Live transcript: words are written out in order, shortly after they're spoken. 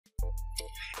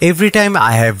Every time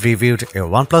I have reviewed a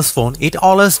OnePlus phone, it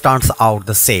always turns out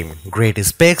the same. Great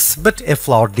specs, but a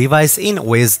flawed device in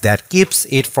ways that keeps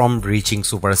it from reaching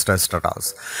superstar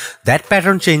status. That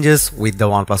pattern changes with the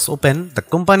OnePlus Open, the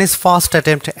company's first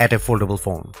attempt at a foldable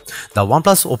phone. The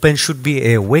OnePlus Open should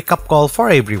be a wake-up call for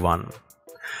everyone.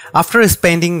 After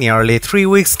spending nearly 3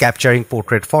 weeks capturing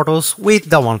portrait photos with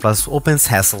the OnePlus Open's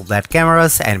Hasselblad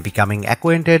cameras and becoming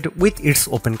acquainted with its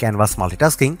open canvas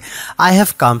multitasking, I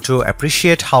have come to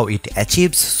appreciate how it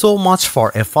achieves so much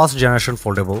for a first-generation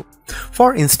foldable.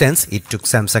 For instance, it took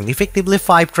Samsung effectively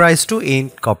 5 tries to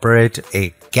incorporate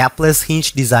a gapless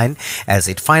hinge design as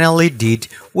it finally did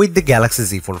with the Galaxy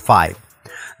Z Fold 5.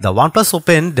 The OnePlus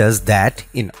Open does that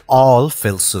in all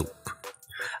fill soup.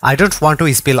 I don't want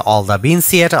to spill all the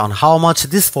beans yet on how much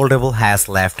this foldable has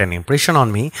left an impression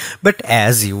on me, but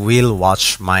as you will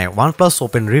watch my OnePlus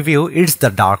Open review, it's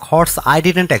the dark horse I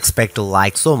didn't expect to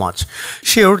like so much.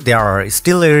 Sure, there are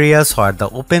still areas where the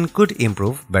Open could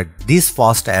improve, but this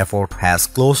first effort has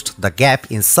closed the gap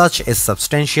in such a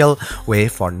substantial way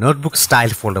for notebook-style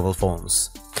foldable phones.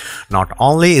 Not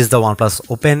only is the OnePlus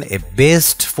Open a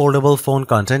best foldable phone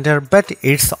contender, but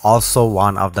it's also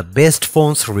one of the best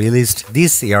phones released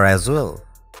this year as well.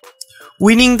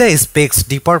 Winning the specs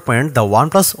department, the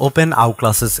OnePlus Open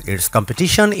outclasses its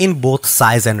competition in both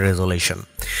size and resolution.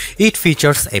 It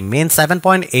features a main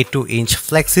 7.82-inch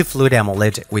Flexi-Fluid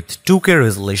AMOLED with 2K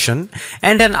resolution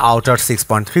and an outer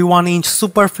 6.31-inch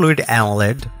Super Fluid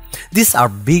AMOLED. These are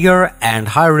bigger and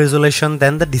higher resolution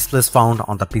than the displays found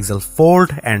on the Pixel Fold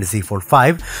and Z Fold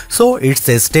 5, so it's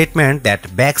a statement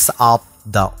that backs up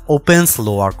the Open's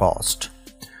lower cost.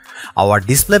 Our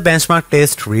display benchmark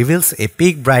test reveals a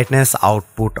peak brightness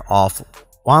output of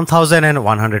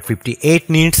 1158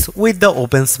 nits with the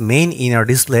Open's main inner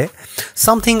display,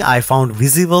 something I found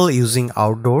visible using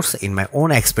outdoors in my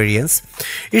own experience.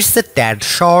 It's a tad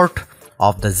short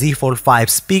of the Z Fold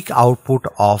 5's peak output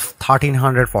of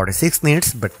 1346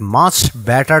 nits, but much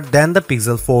better than the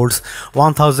Pixel Fold's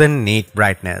 1000 nit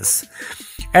brightness.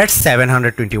 At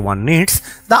 721 nits,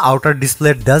 the outer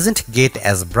display doesn't get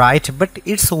as bright, but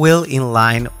it's well in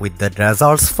line with the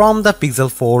results from the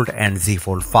Pixel Fold and Z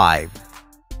Fold 5.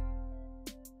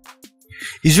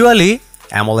 Usually,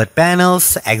 AMOLED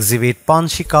panels exhibit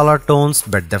punchy color tones,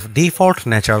 but the default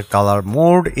natural color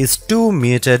mode is too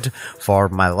muted for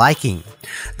my liking.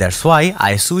 That's why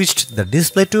I switched the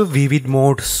display to vivid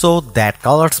mode so that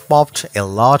colors popped a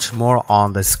lot more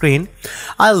on the screen.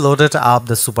 I loaded up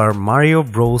the Super Mario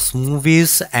Bros.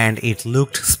 Movies and it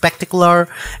looked spectacular,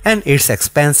 and its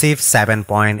expensive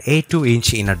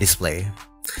 7.82-inch inner display.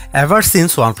 Ever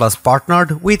since OnePlus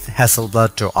partnered with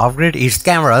Hasselblad to upgrade its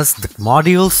cameras, the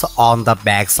modules on the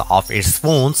backs of its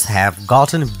phones have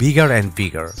gotten bigger and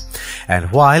bigger. And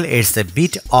while it's a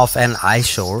bit of an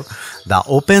eyesore, the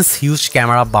Open's huge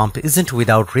camera bump isn't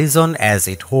without reason, as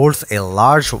it holds a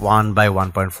large 1 by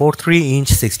 1.43-inch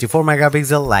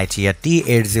 64-megapixel Lightyear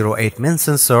T808 main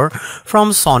sensor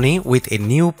from Sony with a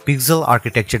new pixel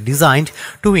architecture designed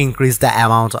to increase the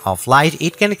amount of light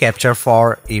it can capture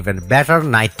for even better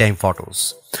nighttime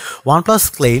photos.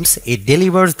 OnePlus claims it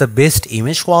delivers the best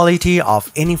image quality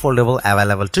of any foldable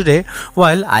available today.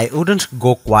 While I wouldn't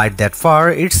go quite that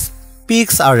far, its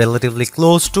peaks are relatively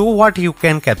close to what you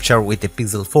can capture with a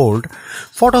Pixel Fold.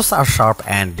 Photos are sharp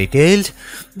and detailed.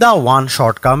 The one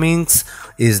shortcoming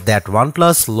is that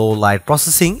OnePlus low light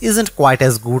processing isn't quite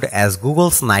as good as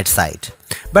Google's night sight.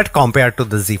 But compared to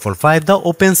the Z Fold 5, the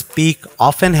Open's peak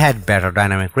often had better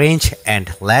dynamic range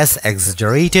and less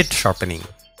exaggerated sharpening.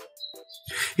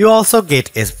 You also get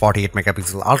a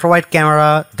 48-megapixel ultra-wide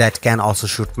camera that can also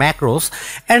shoot macros,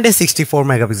 and a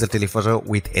 64-megapixel telephoto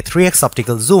with a 3x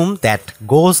optical zoom that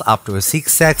goes up to a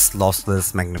 6x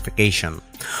lossless magnification.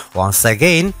 Once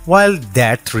again, while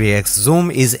that 3x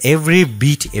zoom is every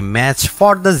bit a match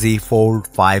for the Z Fold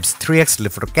 5's 3x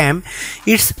telephoto cam,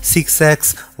 its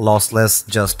 6x lossless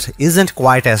just isn't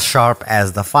quite as sharp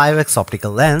as the 5x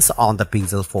optical lens on the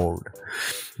Pixel Fold.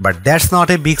 But that's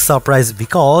not a big surprise,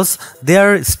 because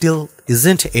there still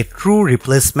isn't a true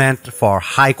replacement for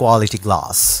high-quality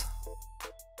glass.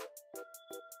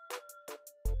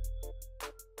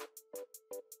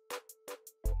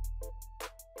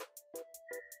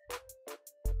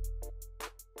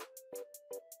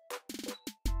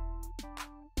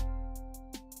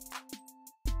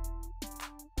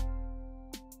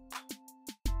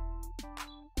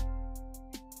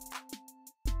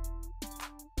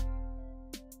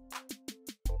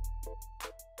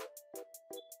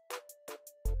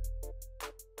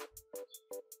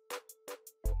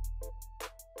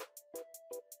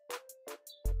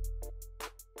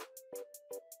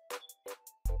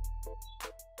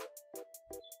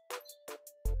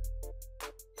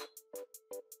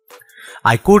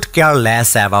 I could care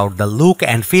less about the look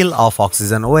and feel of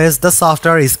Oxygen OS, the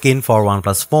software skin for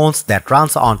OnePlus phones that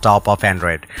runs on top of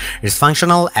Android. It's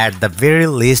functional at the very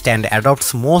least and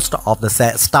adopts most of the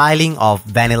styling of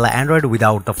vanilla Android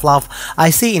without the fluff I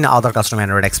see in other custom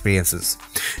Android experiences.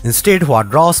 Instead,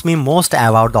 what draws me most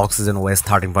about the Oxygen OS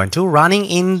 13.2 running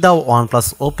in the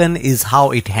OnePlus Open is how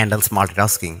it handles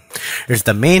multitasking. It's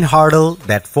the main hurdle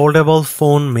that foldable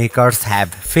phone makers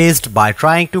have faced by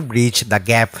trying to bridge the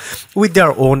gap with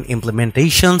their own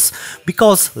implementations,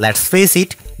 because let's face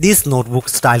it, these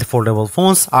notebook-style foldable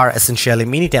phones are essentially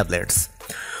mini tablets.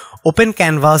 Open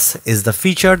Canvas is the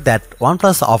feature that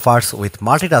OnePlus offers with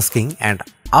multitasking, and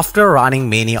after running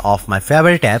many of my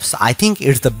favorite apps, I think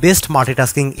it's the best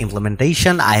multitasking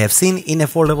implementation I have seen in a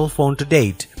foldable phone to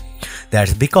date.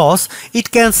 That's because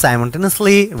it can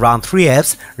simultaneously run 3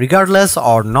 apps regardless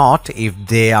or not if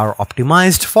they are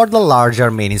optimized for the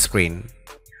larger main screen.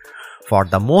 For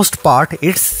the most part,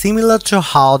 it's similar to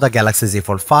how the Galaxy Z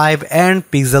Fold 5 and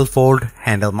Pixel Fold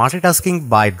handle multitasking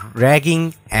by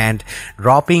dragging and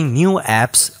dropping new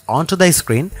apps onto the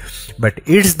screen, but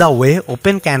it's the way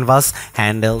Open Canvas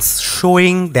handles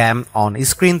showing them on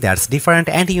screen that's different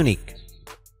and unique.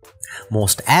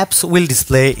 Most apps will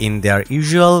display in their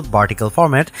usual vertical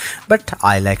format, but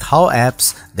I like how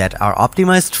apps that are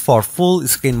optimized for full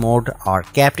screen mode are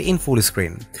kept in full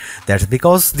screen. That's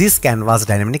because this canvas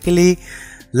dynamically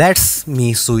lets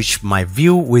me switch my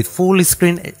view with full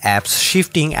screen apps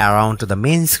shifting around to the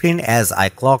main screen as I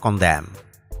click on them.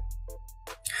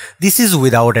 This is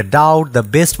without a doubt the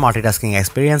best multitasking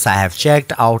experience I have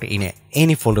checked out in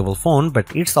any foldable phone,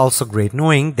 but it's also great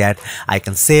knowing that I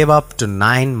can save up to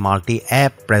 9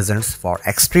 multi-app presets for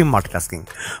extreme multitasking.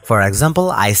 For example,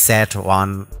 I set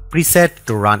one preset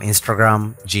to run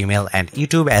Instagram, Gmail and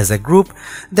YouTube as a group,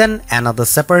 then another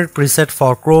separate preset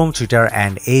for Chrome, Twitter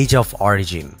and Age of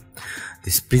Origin.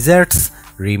 These presets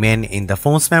remain in the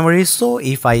phone's memory, so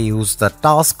if I use the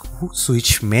task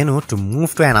switch menu to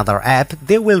move to another app,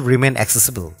 they will remain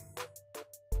accessible.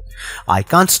 I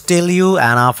can't tell you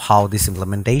enough how this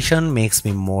implementation makes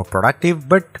me more productive,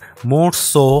 but more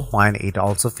so when it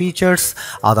also features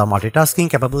other multitasking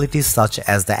capabilities such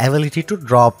as the ability to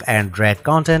drop and drag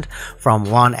content from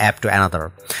one app to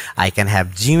another. I can have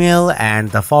Gmail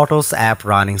and the Photos app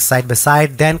running side by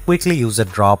side, then quickly use a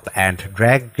drop and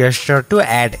drag gesture to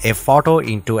add a photo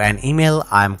into an email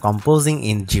I'm composing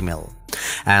in Gmail.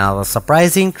 Another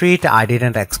surprising treat I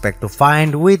didn't expect to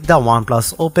find with the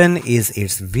OnePlus Open is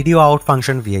its video out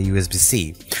function via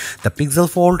USB-C. The Pixel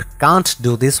Fold can't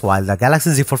do this, while the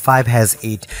Galaxy Z Fold 5 has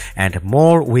it, and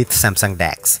more with Samsung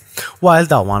DeX. While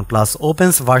the OnePlus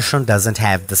Open's version doesn't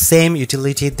have the same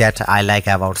utility that I like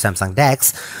about Samsung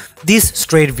DeX, this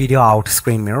straight video out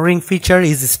screen mirroring feature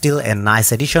is still a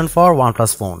nice addition for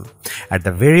OnePlus phone. At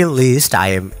the very least, I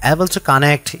am able to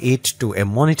connect it to a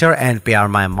monitor and pair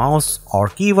my mouse or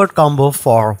keyboard combo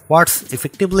for what's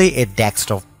effectively a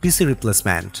desktop PC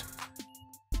replacement.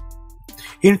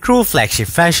 In true flagship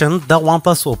fashion, the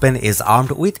OnePlus Open is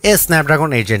armed with a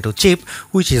Snapdragon 8 Gen 2 chip,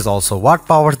 which is also what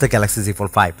powers the Galaxy Z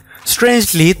Fold 5.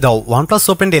 Strangely, the OnePlus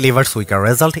Open delivers weaker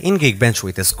result in Geekbench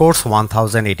with scores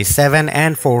 1087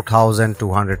 and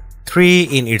 4203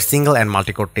 in its single and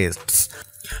multi-core tests.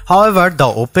 However, the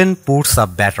Open puts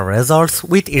up better results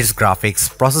with its graphics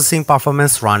processing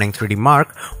performance running 3D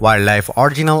Mark Wildlife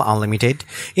Original Unlimited.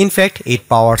 In fact, it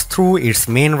powers through its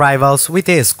main rivals with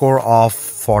a score of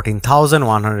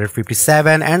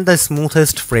 14,157 and the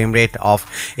smoothest frame rate of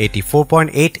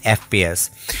 84.8 FPS.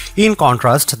 In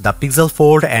contrast, the Pixel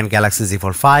Fold and Galaxy Z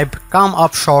Fold 5 come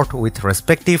up short with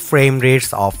respective frame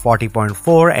rates of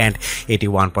 40.4 and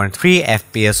 81.3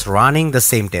 FPS running the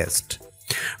same test.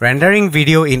 Rendering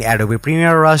video in Adobe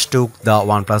Premiere Rush took the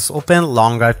OnePlus Open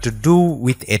longer to do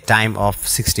with a time of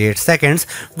 68 seconds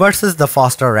versus the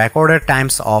faster recorded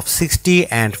times of 60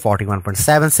 and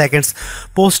 41.7 seconds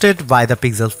posted by the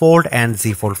Pixel Fold and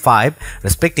Z Fold 5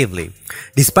 respectively.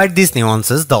 Despite these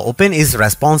nuances, the Open is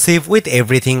responsive with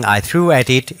everything I threw at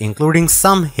it, including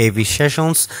some heavy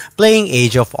sessions playing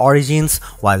Age of Origins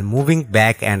while moving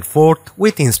back and forth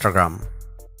with Instagram.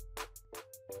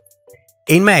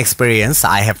 In my experience,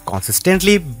 I have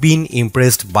consistently been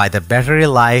impressed by the battery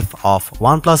life of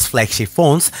OnePlus flagship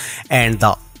phones, and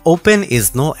the Open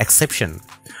is no exception.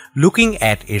 Looking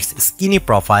at its skinny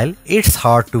profile, it's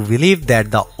hard to believe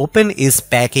that the Open is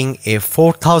packing a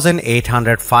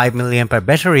 4805 mAh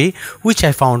battery, which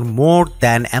I found more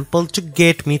than ample to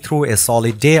get me through a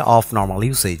solid day of normal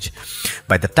usage.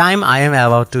 By the time I am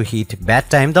about to hit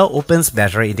bedtime, the Open's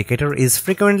battery indicator is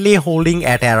frequently holding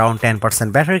at around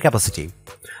 10% battery capacity.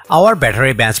 Our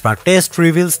battery benchmark test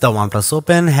reveals the OnePlus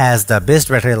Open has the best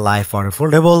battery life for a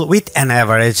foldable with an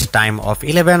average time of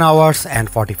 11 hours and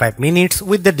 45 minutes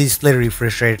with the display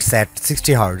refresh rate set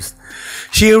 60 Hz.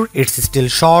 Sure, it's still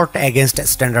short against a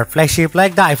standard flagship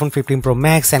like the iPhone 15 Pro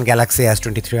Max and Galaxy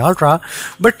S23 Ultra,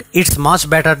 but it's much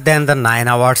better than the 9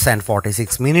 hours and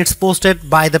 46 minutes posted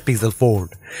by the Pixel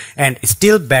Fold, and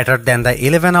still better than the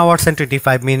 11 hours and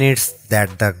 25 minutes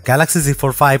that the Galaxy Z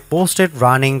Fold 5 posted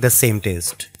running the same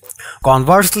test.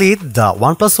 Conversely, the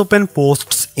OnePlus Open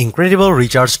posts incredible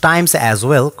recharge times as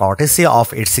well, courtesy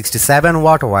of its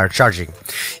 67-watt wired charging.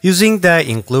 Using the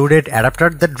included adapter,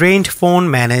 the drained phone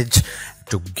managed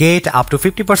to get up to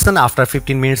 50% after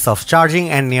 15 minutes of charging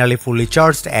and nearly fully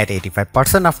charged at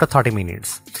 85% after 30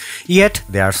 minutes. Yet,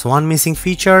 there's one missing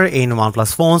feature in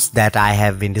OnePlus phones that I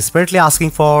have been desperately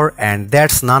asking for, and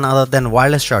that's none other than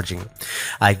wireless charging.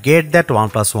 I get that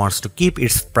OnePlus wants to keep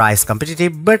its price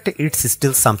competitive, but it's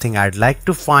still something I'd like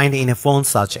to find in a phone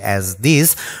such as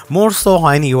this, more so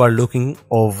when you are looking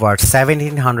over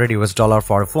 $1,700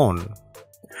 for a phone.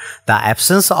 The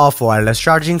absence of wireless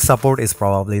charging support is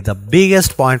probably the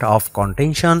biggest point of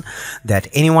contention that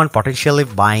anyone potentially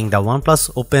buying the OnePlus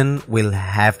Open will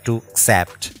have to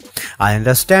accept. I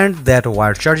understand that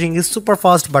wired charging is super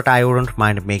fast, but I wouldn't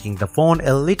mind making the phone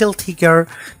a little thicker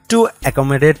to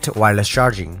accommodate wireless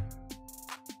charging.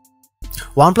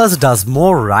 OnePlus does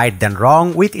more right than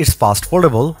wrong with its fast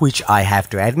foldable, which I have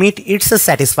to admit it's a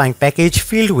satisfying package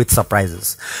filled with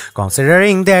surprises.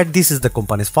 Considering that this is the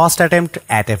company's first attempt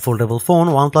at a foldable phone,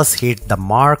 OnePlus hit the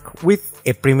mark with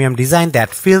a premium design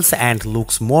that feels and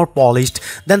looks more polished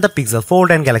than the Pixel Fold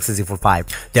and Galaxy Z Fold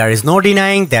 5. There is no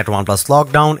denying that OnePlus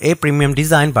locked down a premium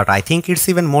design, but I think it's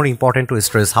even more important to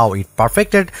stress how it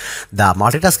perfected the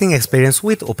multitasking experience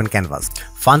with Open Canvas.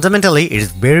 Fundamentally, it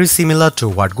is very similar to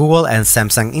what Google and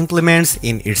Samsung implements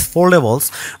in its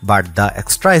foldables, but the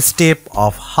extra step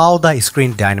of how the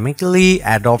screen dynamically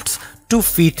adapts to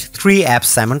fit 3 apps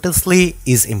simultaneously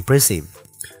is impressive.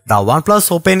 The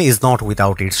OnePlus Open is not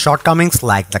without its shortcomings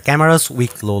like the camera's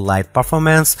weak low light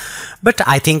performance, but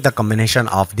I think the combination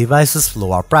of devices'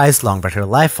 lower price, long battery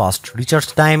life, fast recharge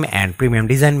time, and premium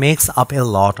design makes up a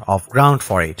lot of ground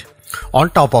for it. On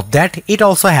top of that, it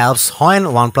also helps when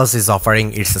OnePlus is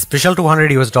offering its special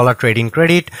 $200 trade-in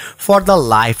credit for the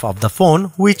life of the phone,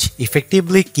 which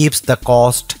effectively keeps the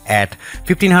cost at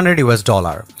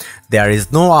 $1,500. There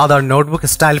is no other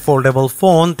notebook-style foldable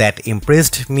phone that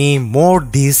impressed me more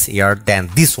this year than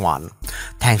this one.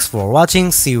 Thanks for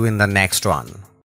watching. See you in the next one.